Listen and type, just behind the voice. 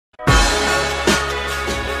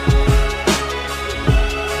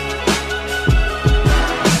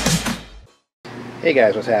Hey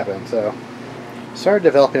guys, what's happening? So, started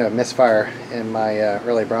developing a misfire in my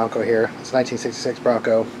early Bronco here. It's a 1966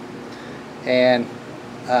 Bronco, and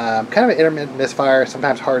kind of an intermittent misfire.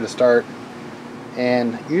 Sometimes hard to start,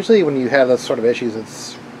 and usually when you have those sort of issues,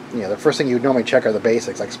 it's the first thing you would normally check are the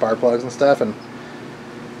basics like spark plugs and stuff, and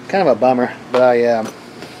kind of a bummer. But I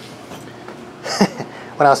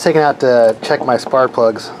when I was taking out to check my spark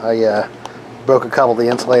plugs, I broke a couple of the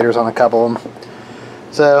insulators on a couple of them,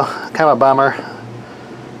 so kind of a bummer.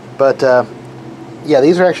 But yeah,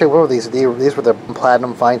 these are actually, what were these? These were the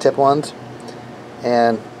platinum fine tip ones,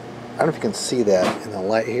 and I don't know if you can see that in the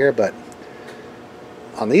light here, but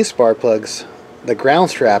on these spark plugs, the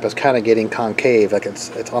ground strap is kind of getting concave, like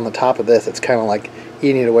it's on the top of this. It's kind of like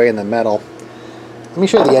eating it away in the metal. Let me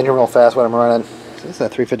show you the engine real fast, what I'm running. So this is a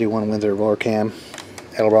 351 Windsor roller cam,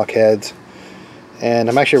 Edelbrock heads, and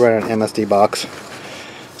I'm actually running an MSD box,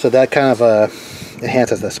 so that kind of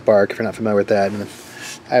enhances the spark if you're not familiar with that. And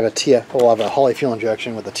I have a Holley fuel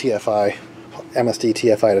injection with a TFI, MSD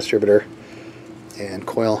TFI distributor and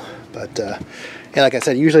coil. But yeah, like I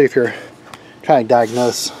said, usually if you're trying to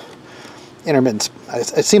diagnose intermittent,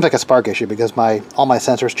 it seems like a spark issue because all my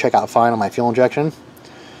sensors check out fine on my fuel injection.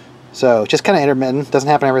 So just kind of intermittent, doesn't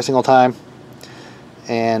happen every single time.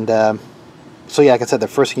 And so yeah, like I said, the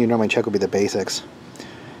first thing you normally check would be the basics.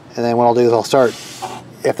 And then what I'll do is I'll start,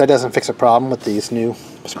 if that doesn't fix a problem with these new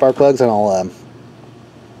spark plugs, then I'll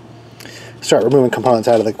start removing components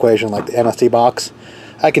out of the equation, like the MSD box.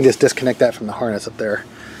 I can just disconnect that from the harness up there,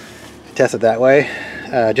 test it that way,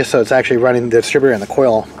 just so it's actually running the distributor and the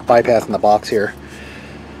coil bypassing the box here.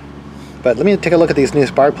 But let me take a look at these new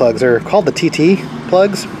spark plugs. They're called the TT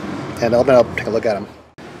plugs, and I'll take a look at them.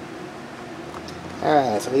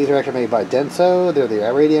 Alright, so these are actually made by Denso. They're the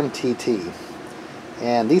Iridium TT.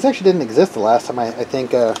 And these actually didn't exist the last time. I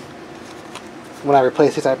think when I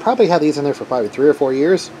replaced these, I probably had these in there for probably 3 or 4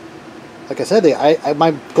 years. Like I said,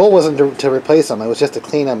 my goal wasn't to replace them. It was just to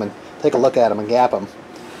clean them and take a look at them and gap them.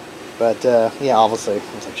 But yeah, obviously.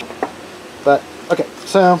 But okay,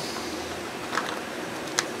 so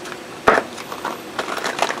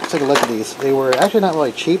let's take a look at these. They were actually not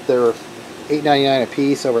really cheap. They were $8.99 a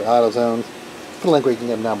piece over AutoZone. Put a link where you can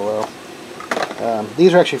get them down below.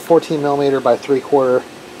 These are actually 14mm by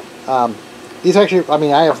 3/4. These are actually, I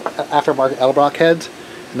mean, I have aftermarket Edelbrock heads,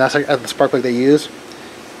 and that's the spark plug they use.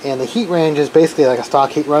 And the heat range is basically like a stock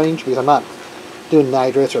heat range because I'm not doing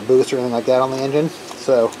nitrous or boost or anything like that on the engine.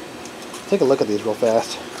 So take a look at these real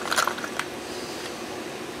fast.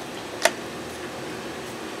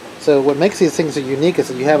 So what makes these things so unique is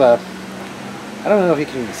that you have I don't know if you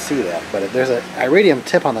can even see that, but there's an iridium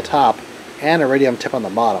tip on the top and a iridium tip on the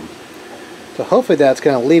bottom. So hopefully that's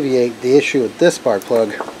going to alleviate the issue with this spark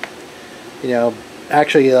plug.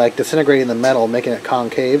 Actually like disintegrating the metal, making it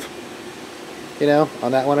concave.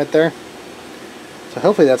 On that one right there. So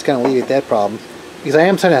hopefully that's going to alleviate that problem. Because I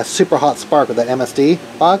am sending a super hot spark with that MSD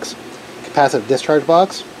box, capacitive discharge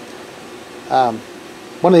box.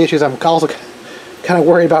 One of the issues I'm also kind of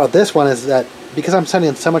worried about with this one is that because I'm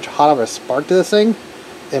sending so much hot of a spark to this thing,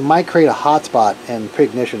 it might create a hot spot in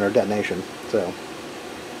pre-ignition or detonation. So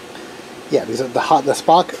yeah, because the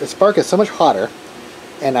spark is so much hotter,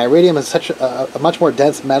 and iridium is such a much more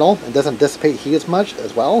dense metal and doesn't dissipate heat as much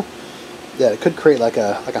as well. Yeah, it could create like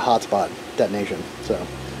a hot spot detonation. So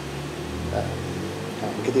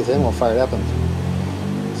we'll get these in, we'll fire it up and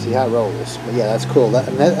see how it rolls. But yeah, that's cool.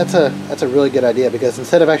 That's a really good idea because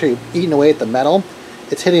instead of actually eating away at the metal,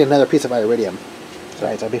 it's hitting another piece of iridium.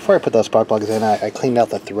 So before I put those spark plugs in, I cleaned out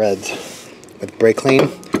the threads with brake clean,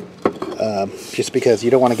 just because you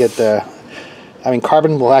don't want to get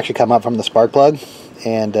carbon will actually come up from the spark plug,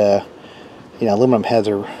 and aluminum heads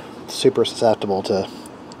are super susceptible to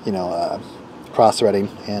cross-threading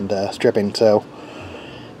and stripping. So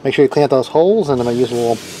make sure you clean out those holes, and I'm going to use a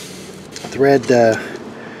little thread,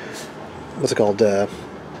 what's it called,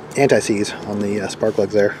 anti-seize on the spark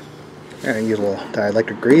plugs there. I'm going to use a little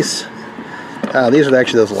dielectric grease. These are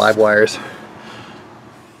actually those live wires.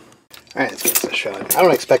 Alright, let's give this a shot. I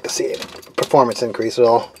don't expect to see a performance increase at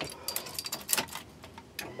all.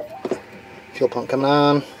 Fuel pump coming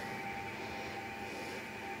on.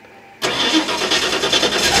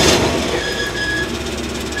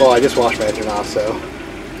 Well, I just washed my engine off, so.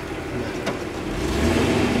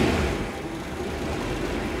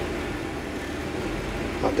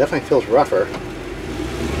 Well, it definitely feels rougher.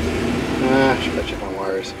 I should check my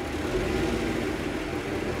wires.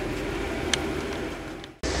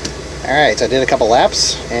 Alright, so I did a couple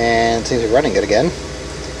laps, and it seems to be running good again.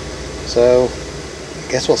 So,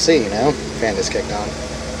 I guess we'll see, Fan just kicked on.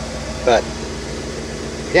 But,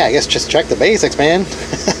 yeah, I guess just check the basics, man.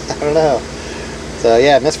 I don't know. So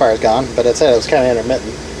yeah, misfire's gone, but it said it was kind of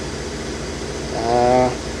intermittent.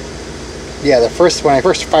 Yeah, when I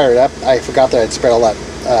first fired it up, I forgot that I'd spread all that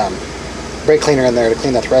brake cleaner in there to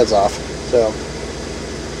clean the threads off. So,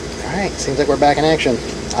 alright, seems like we're back in action.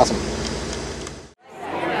 Awesome.